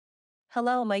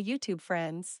Hello, my YouTube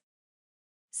friends.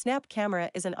 Snap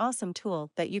Camera is an awesome tool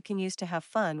that you can use to have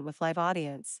fun with live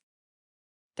audience.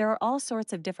 There are all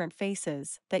sorts of different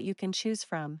faces that you can choose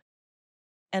from.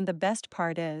 And the best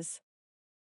part is,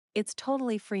 it's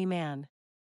totally free, man.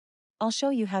 I'll show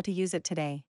you how to use it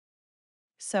today.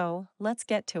 So, let's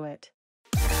get to it.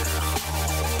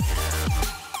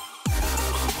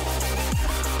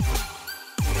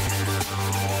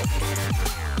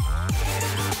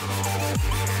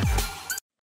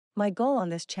 My goal on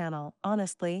this channel,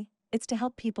 honestly, it's to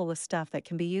help people with stuff that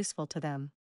can be useful to them.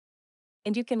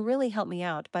 And you can really help me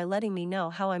out by letting me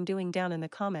know how I'm doing down in the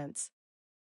comments.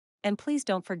 And please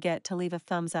don't forget to leave a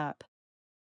thumbs up.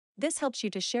 This helps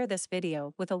you to share this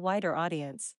video with a wider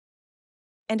audience.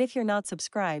 And if you're not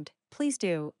subscribed, please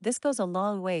do. This goes a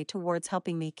long way towards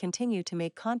helping me continue to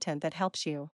make content that helps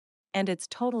you. And it's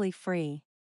totally free.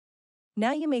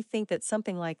 Now you may think that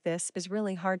something like this is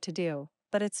really hard to do,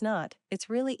 but it's not. It's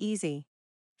really easy.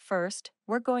 First,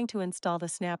 we're going to install the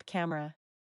Snap Camera.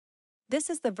 This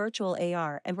is the virtual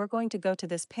AR, and we're going to go to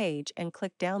this page and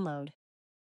click download.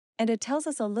 And it tells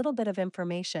us a little bit of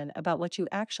information about what you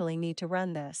actually need to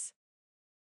run this.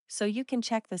 So you can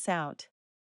check this out.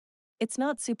 It's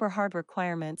not super hard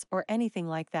requirements or anything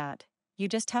like that. You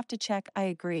just have to check I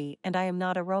agree and I am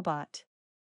not a robot.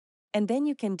 And then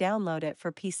you can download it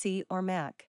for PC or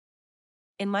Mac.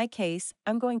 In my case,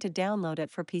 I'm going to download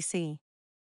it for PC.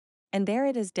 And there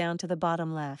it is down to the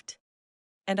bottom left.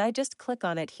 And I just click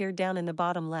on it here down in the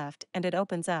bottom left and it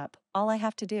opens up. All I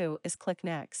have to do is click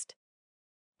next.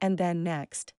 And then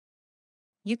next.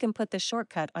 You can put the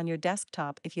shortcut on your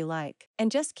desktop if you like, and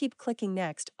just keep clicking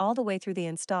next all the way through the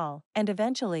install, and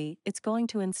eventually, it's going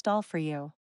to install for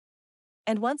you.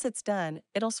 And once it's done,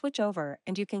 it'll switch over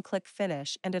and you can click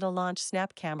finish and it'll launch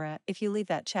Snap Camera if you leave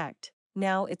that checked.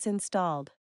 Now it's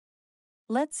installed.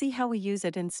 Let's see how we use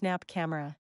it in Snap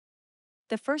Camera.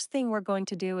 The first thing we're going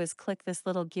to do is click this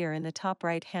little gear in the top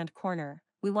right hand corner.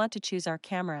 We want to choose our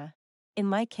camera. In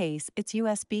my case, it's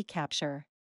USB capture.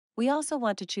 We also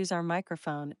want to choose our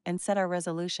microphone and set our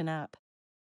resolution up.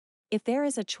 If there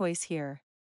is a choice here.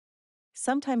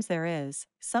 Sometimes there is,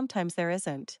 sometimes there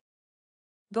isn't.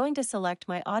 Going to select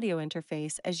my audio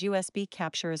interface as USB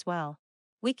capture as well.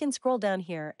 We can scroll down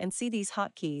here and see these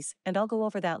hotkeys, and I'll go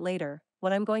over that later.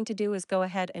 What I'm going to do is go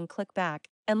ahead and click back,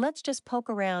 and let's just poke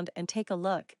around and take a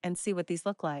look and see what these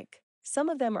look like. Some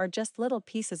of them are just little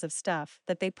pieces of stuff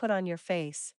that they put on your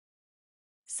face.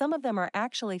 Some of them are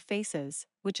actually faces,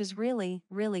 which is really,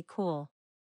 really cool.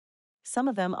 Some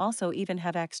of them also even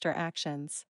have extra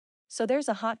actions. So there's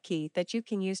a hotkey that you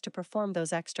can use to perform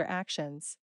those extra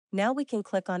actions. Now we can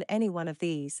click on any one of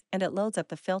these and it loads up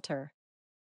the filter.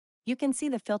 You can see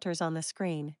the filters on the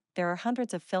screen. There are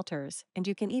hundreds of filters and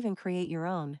you can even create your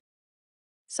own.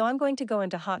 So I'm going to go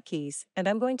into hotkeys and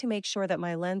I'm going to make sure that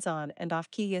my lens on and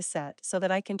off key is set so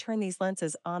that I can turn these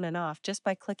lenses on and off just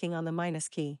by clicking on the minus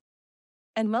key.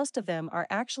 And most of them are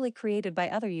actually created by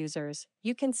other users.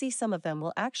 You can see some of them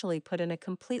will actually put in a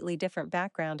completely different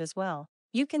background as well.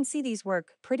 You can see these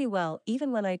work pretty well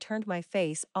even when I turned my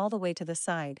face all the way to the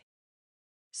side.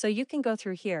 So you can go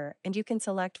through here and you can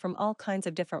select from all kinds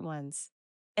of different ones.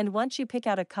 And once you pick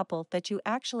out a couple that you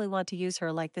actually want to use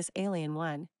her like this alien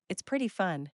one, it's pretty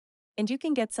fun. And you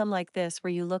can get some like this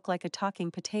where you look like a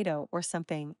talking potato or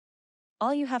something.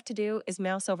 All you have to do is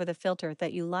mouse over the filter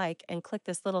that you like and click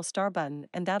this little star button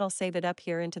and that'll save it up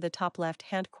here into the top left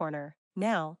hand corner.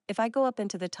 Now, if I go up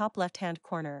into the top left hand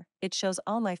corner, it shows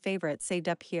all my favorites saved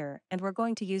up here and we're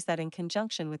going to use that in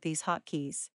conjunction with these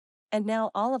hotkeys. And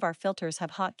now all of our filters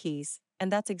have hotkeys,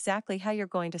 and that's exactly how you're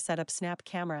going to set up Snap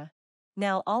Camera.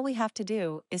 Now all we have to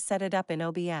do is set it up in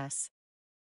OBS.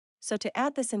 So to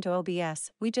add this into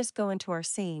OBS, we just go into our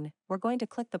scene, we're going to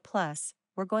click the plus,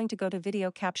 we're going to go to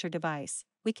Video Capture Device.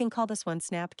 We can call this one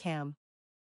Snap Cam.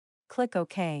 Click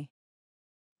OK.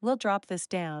 We'll drop this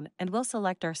down and we'll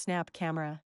select our Snap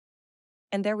Camera.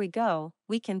 And there we go,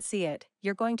 we can see it.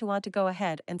 You're going to want to go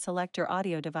ahead and select your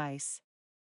audio device.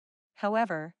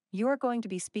 However, you are going to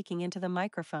be speaking into the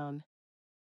microphone.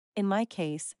 In my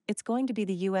case, it's going to be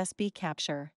the USB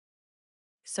capture.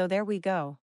 So there we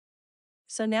go.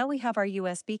 So now we have our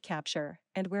USB capture,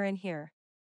 and we're in here.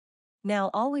 Now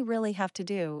all we really have to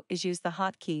do is use the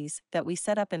hotkeys that we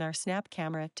set up in our Snap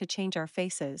Camera to change our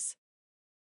faces.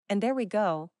 And there we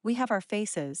go, we have our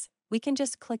faces. We can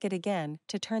just click it again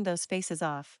to turn those faces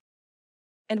off.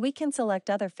 And we can select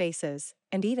other faces,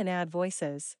 and even add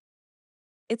voices.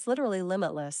 It's literally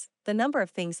limitless, the number of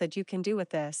things that you can do with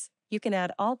this. You can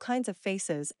add all kinds of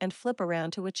faces and flip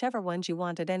around to whichever ones you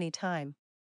want at any time.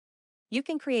 You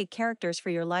can create characters for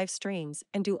your live streams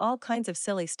and do all kinds of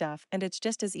silly stuff, and it's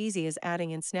just as easy as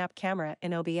adding in Snap Camera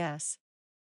in OBS.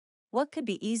 What could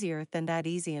be easier than that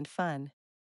easy and fun?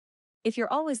 If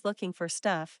you're always looking for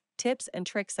stuff, tips and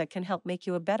tricks that can help make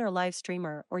you a better live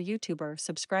streamer or YouTuber,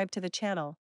 subscribe to the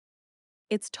channel.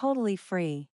 It's totally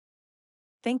free.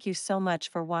 Thank you so much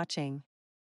for watching.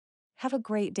 Have a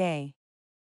great day.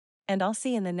 And I'll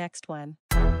see you in the next one.